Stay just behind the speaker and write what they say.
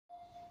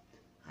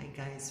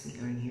guys, we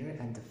are here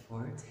at the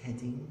fort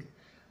heading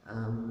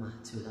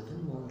to Love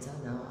in Malta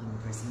now. I'm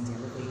pressing the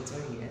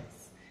elevator,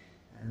 yes,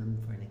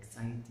 for an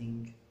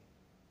exciting,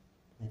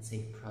 let's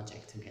say,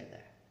 project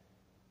together.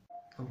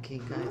 Okay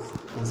guys,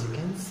 as you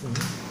can see,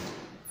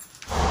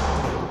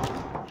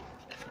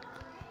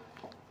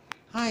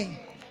 hi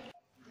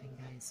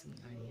guys, we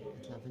are here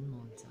at Love in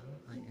Malta.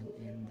 I am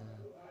in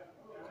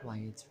the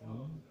quiet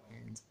room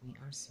and we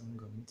are soon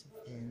going to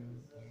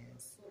film,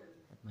 yes,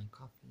 at my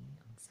coffee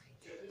on site.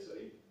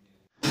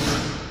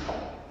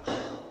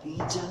 We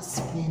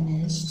just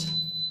finished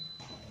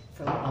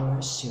from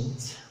our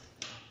shoot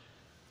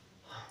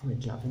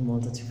with Love in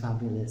Malta to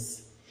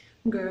Fabulous.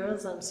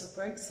 Girls, I'm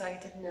super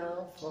excited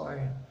now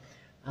for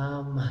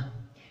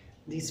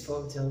these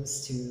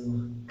photos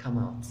to come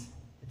out.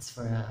 It's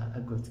for a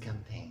good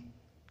campaign.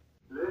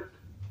 Lift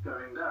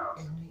going down.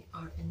 And we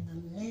are in the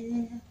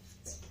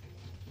lift.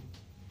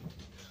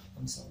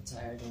 I'm so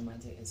tired and my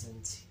day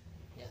isn't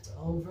yet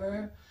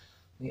over.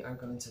 We are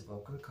going to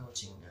vocal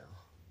coaching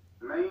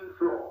now. Main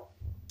floor.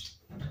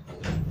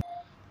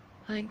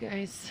 Hi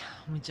guys,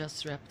 we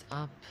just wrapped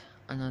up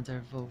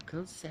another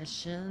vocal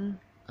session.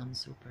 I'm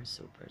super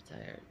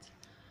tired.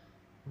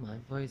 My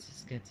voice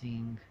is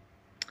getting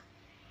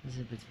a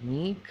little bit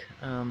weak.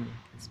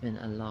 It's been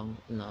a long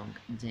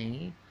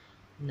day.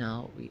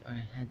 Now we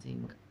are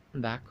heading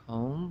back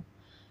home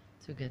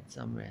to get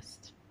some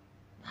rest.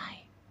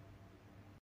 Bye.